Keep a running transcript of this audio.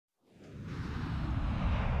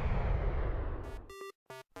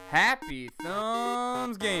Happy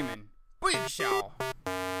Thumbs Gaming. Big show.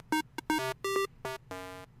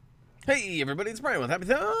 Hey everybody, it's Brian with Happy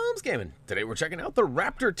Thumbs Gaming. Today we're checking out the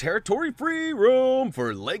Raptor Territory free roam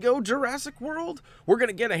for Lego Jurassic World. We're going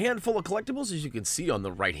to get a handful of collectibles, as you can see on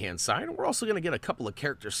the right hand side. And we're also going to get a couple of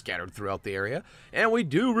characters scattered throughout the area. And we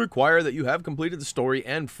do require that you have completed the story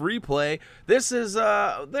and free play. This is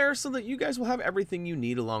there so that you guys will have everything you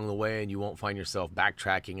need along the way and you won't find yourself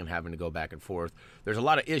backtracking and having to go back and forth. There's a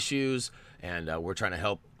lot of issues and we're trying to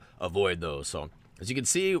help avoid those. So as you can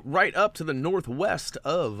see, right up to the northwest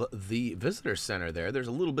of the visitor center there's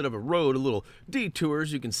a little bit of a road, a little detour,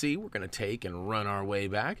 as you can see. We're going to take and run our way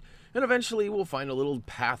back. And eventually we'll find a little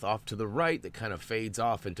path off to the right that kind of fades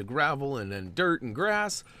off into gravel and then dirt and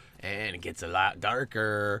grass. And it gets a lot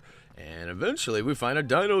darker. And eventually we find a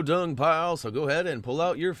dino dung pile. So go ahead and pull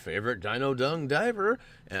out your favorite dino dung diver.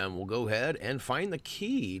 And we'll go ahead and find the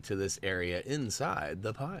key to this area inside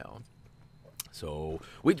the pile. So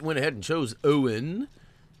we went ahead and chose Owen,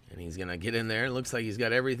 and he's going to get in there. It looks like he's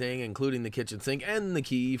got everything, including the kitchen sink and the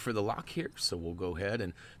key for the lock here. So we'll go ahead,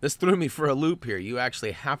 and this threw me for a loop here. You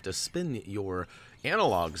actually have to spin your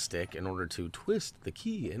analog stick in order to twist the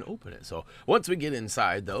key and open it. So once we get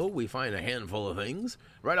inside, though, we find a handful of things.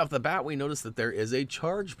 Right off the bat, we notice that there is a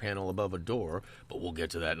charge panel above a door, but we'll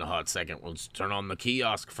get to that in a hot second. Let's turn on the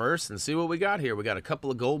kiosk first and see what we got here. We got a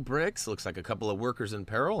couple of gold bricks, looks like a couple of workers in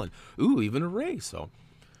peril, and ooh, even a ray. So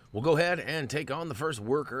we'll go ahead and take on the first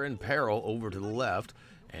worker in peril over to the left,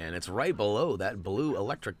 and it's right below that blue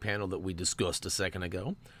electric panel that we discussed a second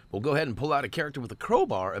ago. We'll go ahead and pull out a character with a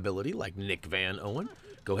crowbar ability like Nick Van Owen.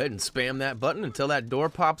 Go ahead and spam that button until that door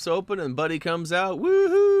pops open and Buddy comes out.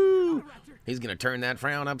 Woohoo! He's going to turn that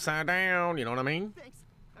frown upside down, you know what I mean?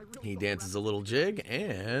 He dances a little jig,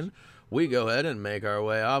 and we go ahead and make our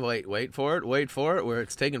way off. Wait for it, where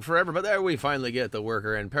it's taking forever. But there we finally get the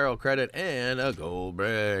worker in peril credit and a gold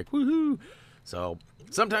brick. Woohoo! So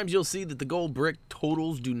sometimes you'll see that the gold brick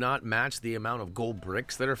totals do not match the amount of gold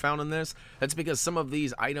bricks that are found in this. That's because some of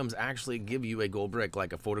these items actually give you a gold brick,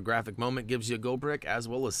 like a photographic moment gives you a gold brick, as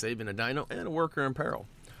well as saving a dino and a worker in peril.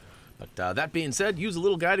 But that being said, use a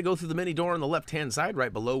little guy to go through the mini door on the left-hand side,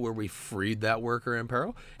 right below where we freed that worker in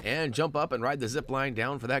peril, and jump up and ride the zip line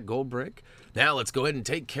down for that gold brick. Now let's go ahead and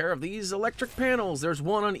take care of these electric panels. There's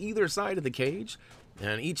one on either side of the cage.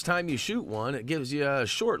 And each time you shoot one, it gives you a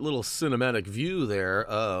short little cinematic view there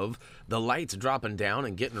of the lights dropping down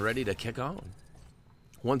and getting ready to kick on.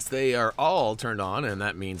 Once they are all turned on, and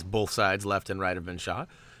that means both sides left and right have been shot,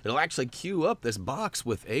 it'll actually queue up this box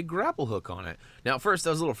with a grapple hook on it. Now at first I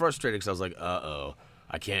was a little frustrated because I was like, uh-oh,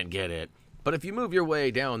 I can't get it. But if you move your way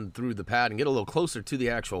down through the pad and get a little closer to the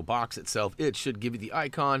actual box itself, it should give you the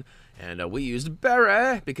icon. And we used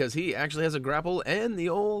Barry because he actually has a grapple and the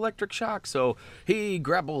old electric shock. So he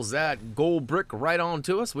grapples that gold brick right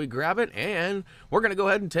onto us. We grab it, and we're going to go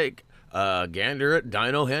ahead and take gander at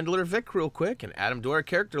Dino Handler Vic real quick and add him to our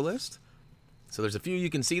character list. So there's a few you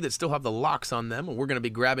can see that still have the locks on them, and we're going to be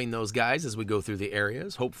grabbing those guys as we go through the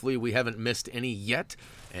areas. Hopefully we haven't missed any yet,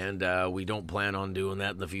 and we don't plan on doing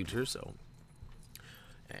that in the future. So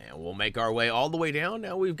and we'll make our way all the way down.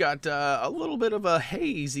 Now we've got a little bit of a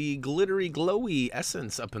hazy, glittery, glowy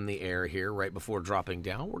essence up in the air here right before dropping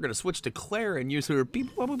down. We're going to switch to Claire and use her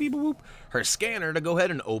beep, wobble, beep, whoop, her scanner to go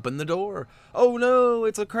ahead and open the door. Oh no,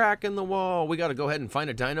 it's a crack in the wall. We got to go ahead and find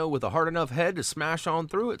a dino with a hard enough head to smash on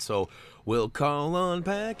through it. So we'll call on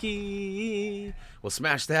Packy. We'll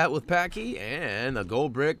smash that with Packy, and the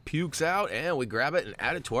gold brick pukes out, and we grab it and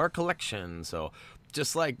add it to our collection. So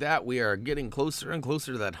just like that, we are getting closer and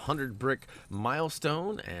closer to that 100 brick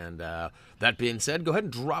milestone. And that being said, go ahead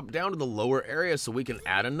and drop down to the lower area so we can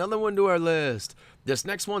add another one to our list. This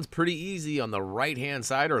next one's pretty easy. On the right-hand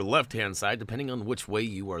side or left-hand side, depending on which way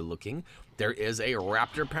you are looking, there is a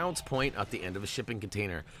Raptor pounce point at the end of a shipping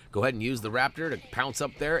container. Go ahead and use the Raptor to pounce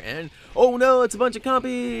up there, and oh no, it's a bunch of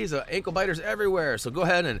compies, ankle biters everywhere. So go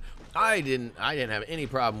ahead and I didn't have any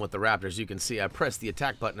problem with the Raptors. You can see I pressed the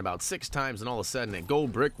attack button about 6 times, and all of a sudden a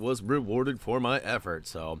gold brick was rewarded for my effort.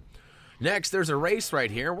 So next, there's a race right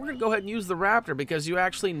here. We're going to go ahead and use the Raptor because you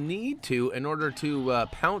actually need to in order to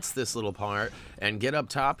pounce this little part and get up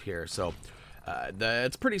top here. So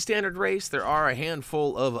it's a pretty standard race. There are a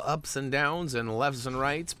handful of ups and downs and lefts and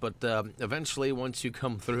rights, but eventually once you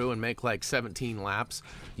come through and make like 17 laps,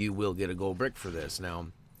 you will get a gold brick for this. Now,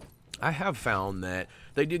 I have found that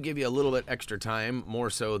they do give you a little bit extra time, more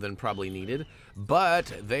so than probably needed,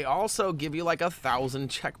 but they also give you like 1,000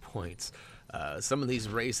 checkpoints. Some of these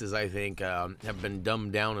races, I think, have been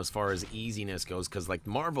dumbed down as far as easiness goes, because like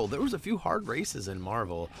Marvel, there was a few hard races in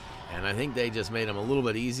Marvel, and I think they just made them a little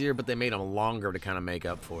bit easier, but they made them longer to kind of make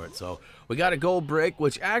up for it. So we got a gold brick,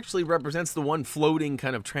 which actually represents the one floating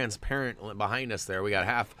kind of transparent behind us there. We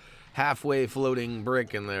got halfway floating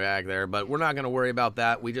brick in the back there, but we're not going to worry about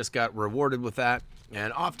that. We just got rewarded with that.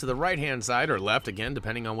 And off to the right-hand side, or left, again,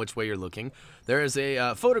 depending on which way you're looking, there is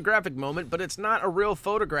a photographic moment, but it's not a real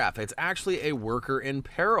photograph. It's actually a worker in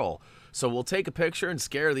peril. So we'll take a picture and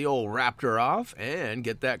scare the old raptor off and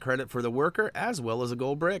get that credit for the worker as well as a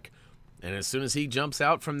gold brick. And as soon as he jumps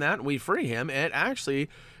out from that, we free him. And it actually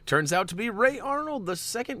turns out to be Ray Arnold, the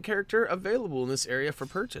second character available in this area for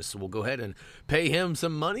purchase. So we'll go ahead and pay him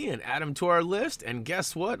some money and add him to our list. And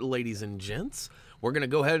guess what, ladies and gents? We're going to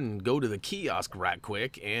go ahead and go to the kiosk right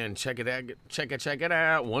quick and check it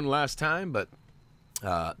out one last time. But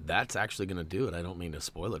that's actually going to do it. I don't mean to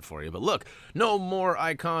spoil it for you. But look, no more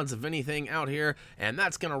icons of anything out here. And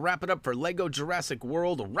that's going to wrap it up for Lego Jurassic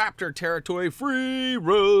World Raptor Territory Free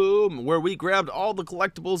Roam, where we grabbed all the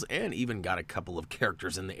collectibles and even got a couple of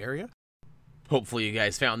characters in the area. Hopefully you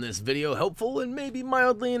guys found this video helpful and maybe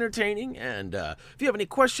mildly entertaining. And if you have any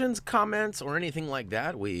questions, comments, or anything like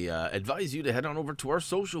that, we advise you to head on over to our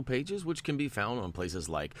social pages, which can be found on places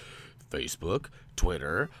like Facebook,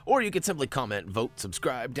 Twitter, or you could simply comment, vote,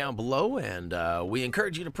 subscribe down below. And we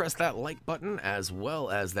encourage you to press that like button as well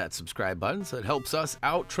as that subscribe button, so it helps us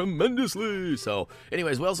out tremendously. So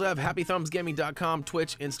anyways, we also have HappyThumbsGaming.com,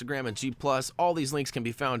 Twitch, Instagram, and G+. All these links can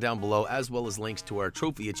be found down below, as well as links to our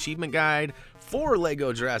trophy achievement guide for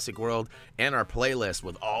Lego Jurassic World and our playlist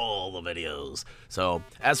with all the videos. So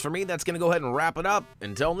as for me, that's going to go ahead and wrap it up.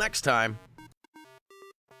 Until next time.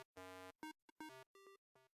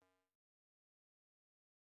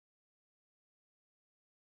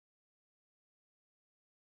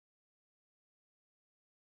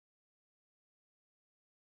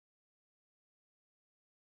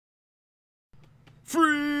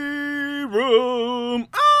 Free roam.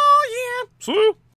 Oh yeah. So